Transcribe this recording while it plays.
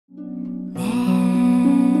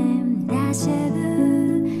Hello,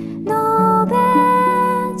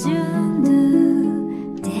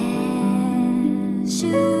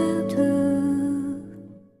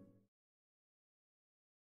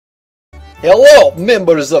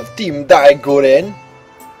 members of Team Daiguren.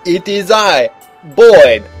 It is I,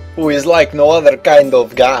 Boyd, who is like no other kind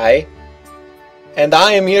of guy. And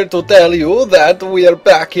I am here to tell you that we are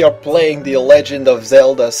back here playing the Legend of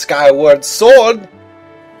Zelda Skyward Sword.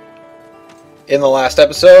 In the last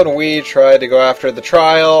episode, we tried to go after the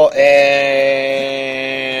trial,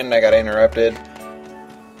 and I got interrupted.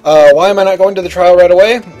 Why am I not going to the trial right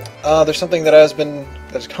away? There's something that has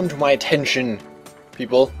come to my attention,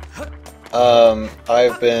 people.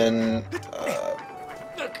 I've been,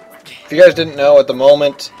 if you guys didn't know, at the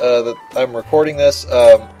moment that I'm recording this,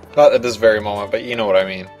 not at this very moment, but you know what I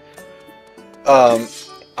mean.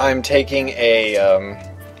 I'm taking a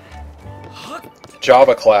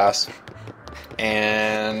Java class,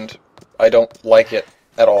 and I don't like it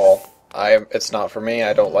at all. It's not for me.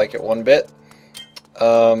 I don't like it one bit.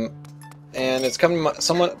 And it's come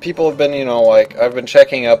to people have been, I've been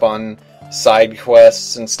checking up on side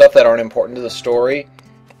quests and stuff that aren't important to the story.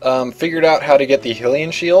 Figured out how to get the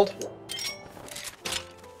Hylian shield,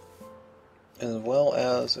 as well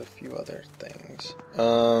as a few other things.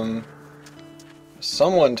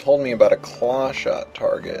 Someone told me about a claw shot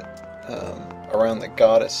target around the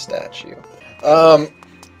goddess statue. Oh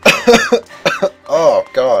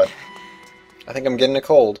god, I think I'm getting a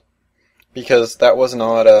cold, because that was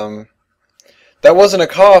not that wasn't a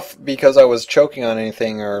cough because I was choking on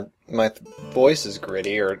anything or my voice is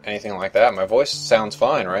gritty or anything like that. My voice sounds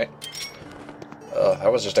fine, right?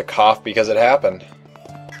 That was just a cough because it happened.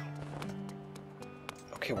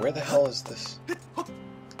 Okay, where the hell is this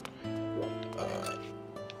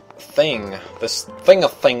thing? This thing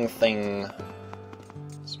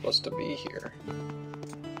it's supposed to be here.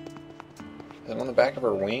 Is it on the back of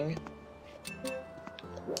her wing?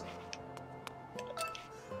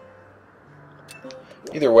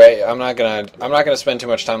 Either way, I'm not gonna spend too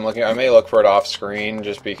much time looking. I may look for it off screen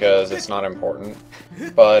just because it's not important.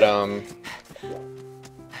 But well,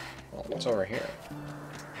 what's over here?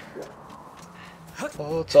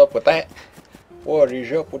 What's up with that? What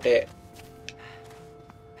is up with that?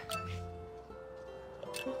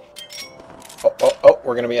 Oh,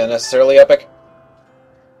 we're gonna be unnecessarily epic.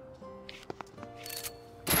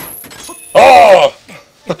 Oh!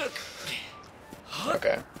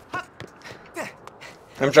 Okay.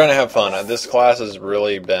 I'm trying to have fun. This class has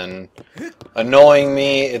really been annoying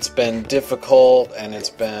me. It's been difficult, and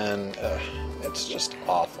it's just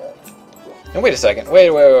awful. And wait a second. Wait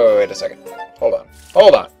a second. Hold on.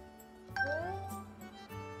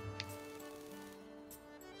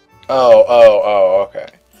 Oh, okay.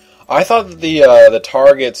 I thought that the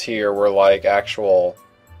targets here were like actual...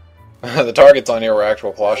 the targets on here were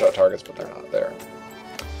actual claw shot targets, but they're not there.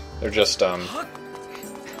 They're just, stuff.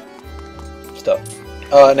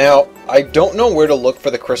 Now, I don't know where to look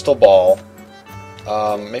for the crystal ball.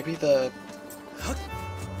 Maybe the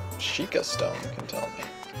Sheikah stone can tell me.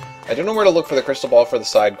 I don't know where to look for the crystal ball for the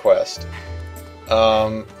side quest.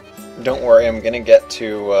 Don't worry, I'm gonna get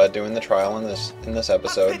to doing the trial in this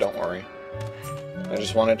episode. Don't worry. I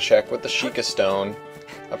just want to check with the Sheikah stone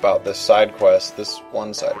about this side quest. This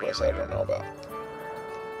one side quest I don't know about.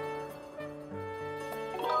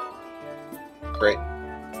 Great.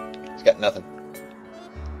 He's got nothing.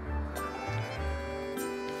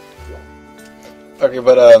 Okay,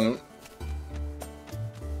 but,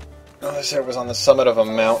 I said it was on the summit of a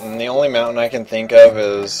mountain. The only mountain I can think of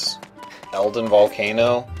is Elden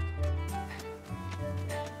Volcano.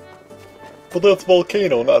 But that's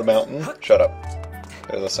volcano, not a mountain. Shut up.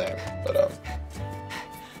 They're the same, but,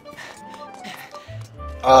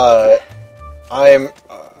 I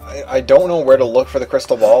don't know where to look for the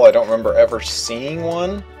crystal ball. I don't remember ever seeing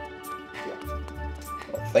one. I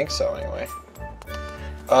don't think so, anyway.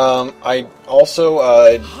 I also,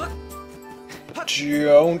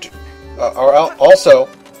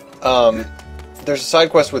 there's a side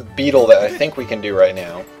quest with Beetle that I think we can do right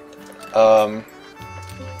now.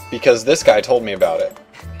 Because this guy told me about it.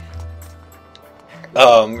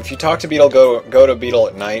 If you talk to Beetle, go to Beetle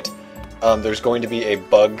at night, there's going to be a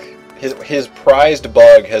bug. His prized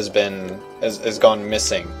bug has gone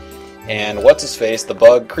missing. And what's-his-face,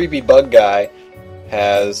 the creepy bug guy,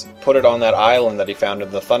 has put it on that island that he found in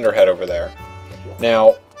the Thunderhead over there.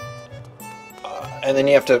 Now, and then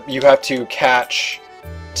you have to catch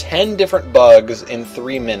 10 different bugs in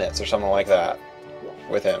 3 minutes or something like that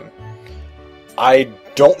with him. I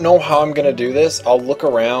don't know how I'm gonna do this. I'll look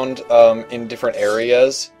around in different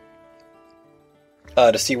areas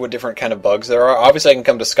to see what different kind of bugs there are. Obviously, I can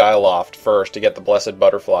come to Skyloft first to get the blessed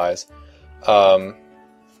butterflies. And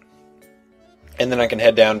then I can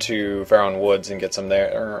head down to Faron Woods and get some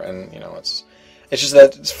there, and, you know, it's just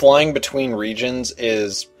that flying between regions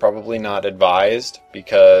is probably not advised,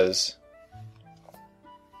 because...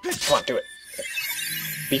 Come on, do it!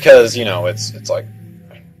 Because, you know, it's like...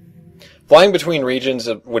 Flying between regions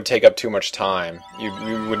would take up too much time. You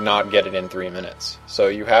would not get it in 3 minutes. So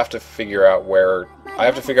you have to figure out where... I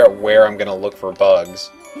have to figure out where I'm gonna look for bugs.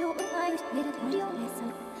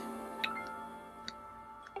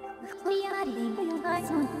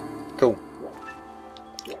 Cool.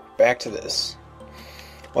 Back to this.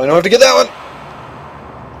 Well, I don't have to get that one!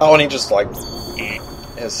 Oh, and he just, like,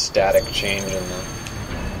 has static change in the...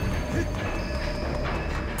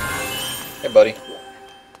 Hey, buddy.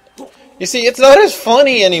 You see, it's not as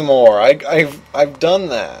funny anymore. I've done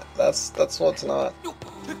that. That's what's not.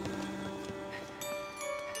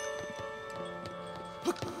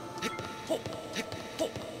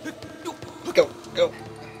 Go, go.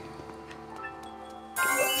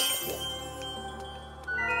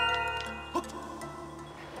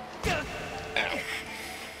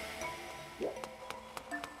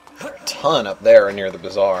 Ton up there near the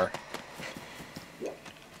bazaar.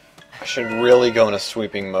 I should really go in a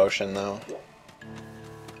sweeping motion, though.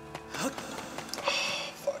 Oh,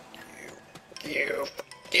 fuck you.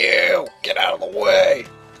 You! Get out of the way!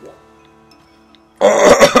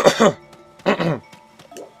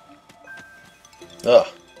 Ugh.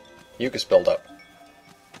 Mucus buildup.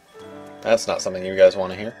 That's not something you guys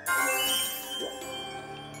want to hear.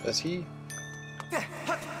 Does he?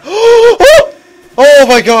 Oh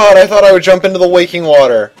my god! I thought I would jump into the waking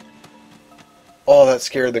water. Oh, that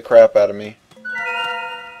scared the crap out of me.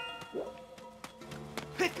 Oh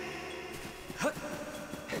god,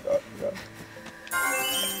 oh god.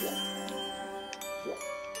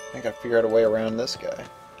 I gotta figure out a way around this guy.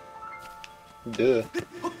 Duh.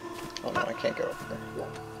 Oh no, I can't go over there.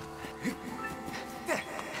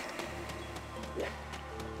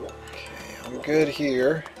 Okay, I'm good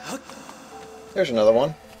here. There's another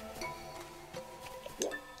one.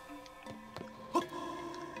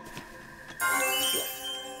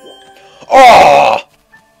 Oh!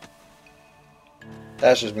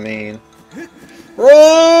 That's just mean.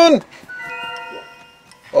 Run!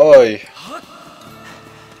 Oi.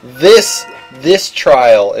 This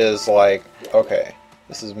trial is like, okay,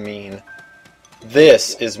 this is mean.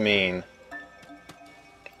 This is mean.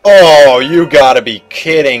 Oh, you gotta be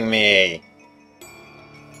kidding me.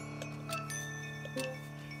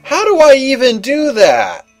 How do I even do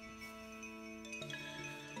that?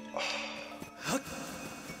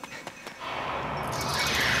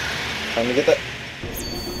 Time to get that.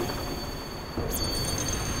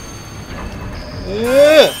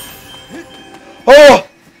 Yeah. Oh!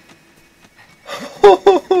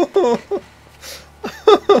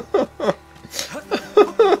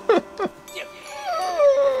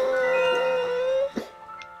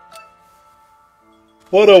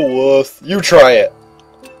 What a wuss. You try it.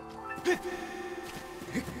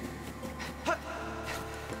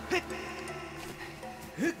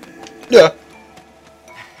 Yeah.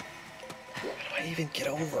 How do I even get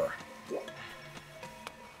over?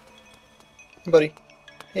 Hey, buddy.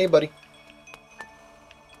 Hey, buddy.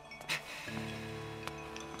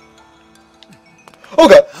 Oh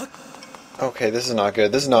god! Okay, this is not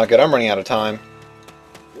good. This is not good. I'm running out of time.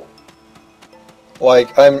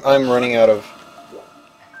 Like, I'm running out of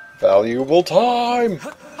valuable time!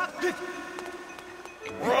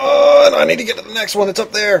 Run! I need to get to the next one that's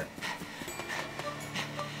up there!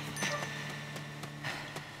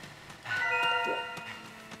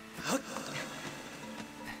 Okay,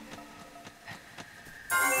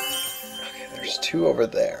 there's two over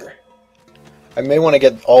there. I may want to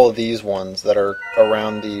get all of these ones that are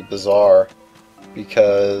around the bazaar,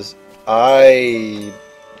 because I...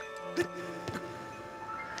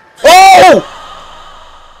 Oh!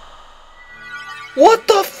 What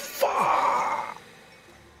the fuck?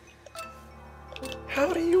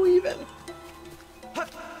 How do you even?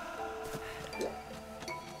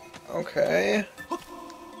 Okay.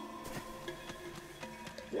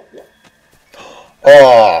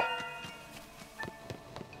 Oh!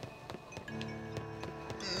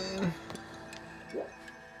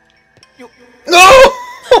 No!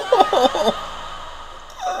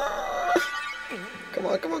 Come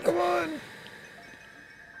on, come on, come on!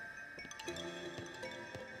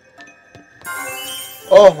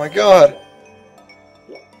 Oh my god!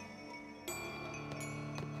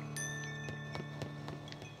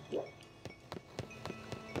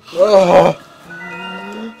 Oh!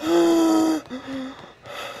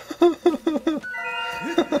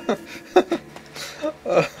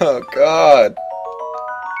 Oh, God.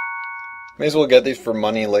 May as well get these for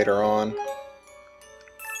money later on.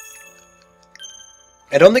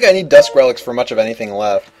 I don't think I need Dusk Relics for much of anything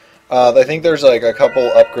left. I think there's like a couple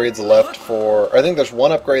upgrades left for... I think there's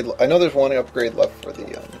one upgrade... I know there's one upgrade left for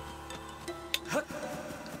the...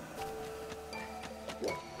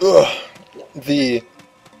 the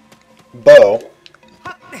bow.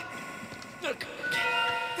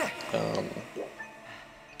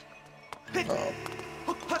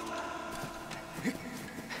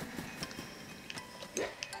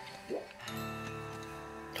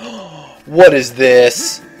 What is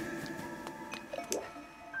this?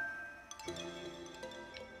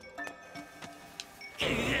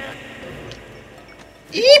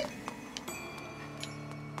 Eep!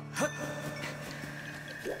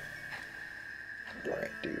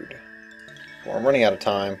 Alright, dude. Well, I'm running out of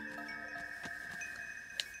time.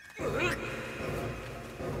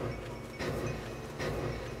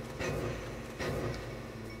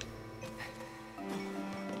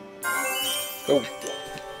 Oh.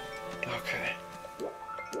 Okay.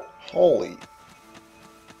 Holy.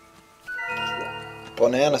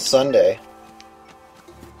 Banana Sundae.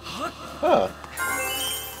 Huh.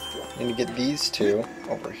 Need to get these two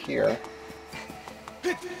over here.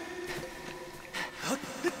 Oh,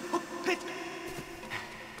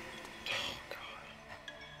 God.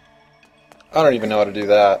 I don't even know how to do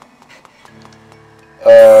that.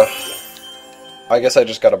 I guess I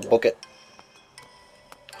just gotta book it.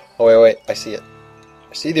 Oh, wait, I see it.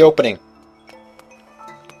 I see the opening.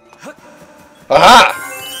 Aha!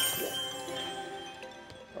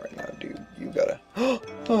 Alright, now, dude, you gotta...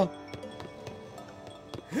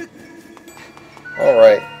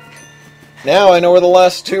 Alright. Now I know where the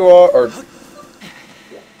last two are, or...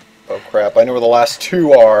 Oh, crap, I know where the last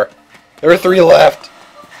two are. There are 3 left!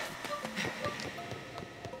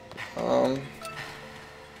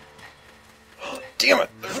 Damn it!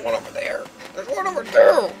 There's one over there! There's one over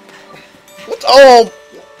there! What's all...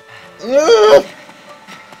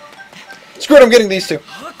 Screw it, I'm getting these two.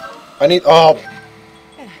 I need... Oh,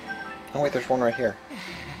 wait, there's one right here.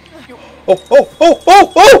 Oh! Oh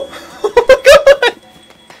my God!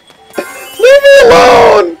 Leave me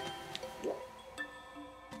alone!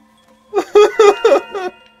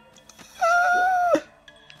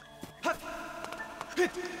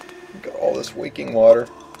 Got all this waking water.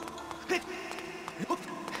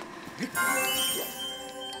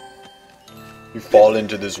 You fall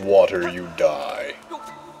into this water, you die.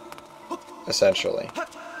 Essentially.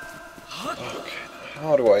 Okay,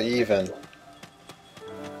 how do I even...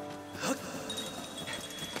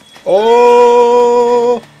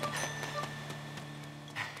 Oh!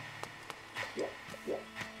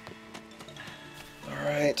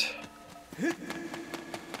 Alright.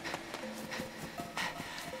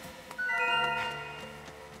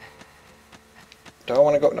 Do I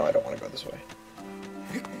want to go? No, I don't want to go this way.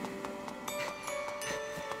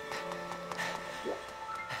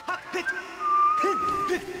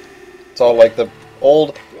 It's all like the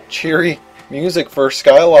old, cheery music for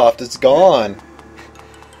Skyloft. It's gone.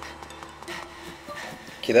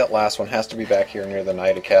 Okay, that last one has to be back here near the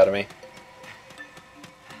Knight Academy.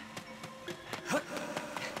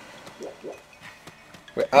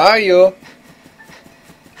 Where are you?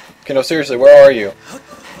 Okay, no, seriously, where are you?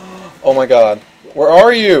 Oh my God. Where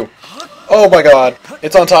are you? Oh my God.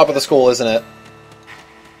 It's on top of the school, isn't it?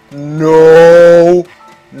 No.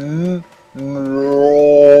 No.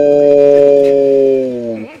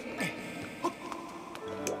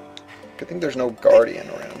 Good thing there's no guardian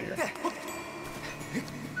around here.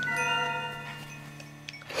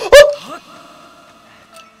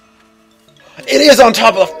 It is on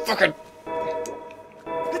top of the fucking...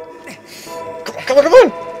 Come on, come on, come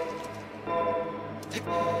on!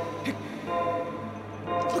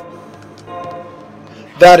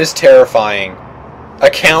 That is terrifying. A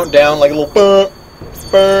countdown, like a little burp,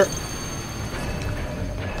 burp.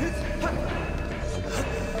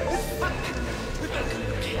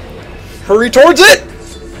 Hurry towards it!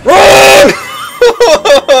 Run!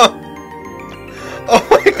 Oh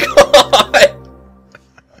my God!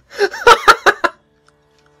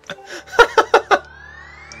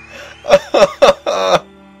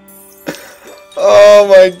 Oh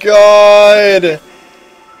my God!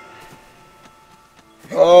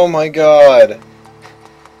 Oh my God!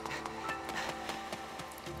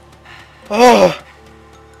 Oh!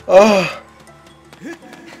 Oh!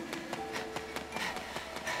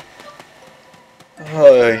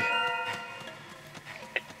 Hi.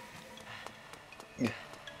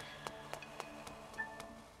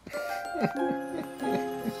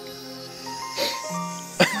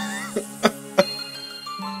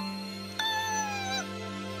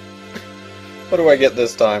 What do I get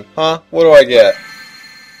this time? Huh? What do I get?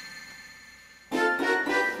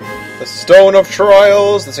 The Stone of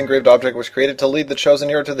Trials! This engraved object was created to lead the chosen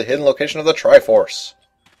hero to the hidden location of the Triforce.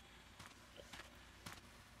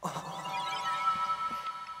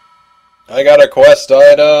 I got a quest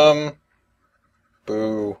item.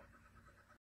 Boo.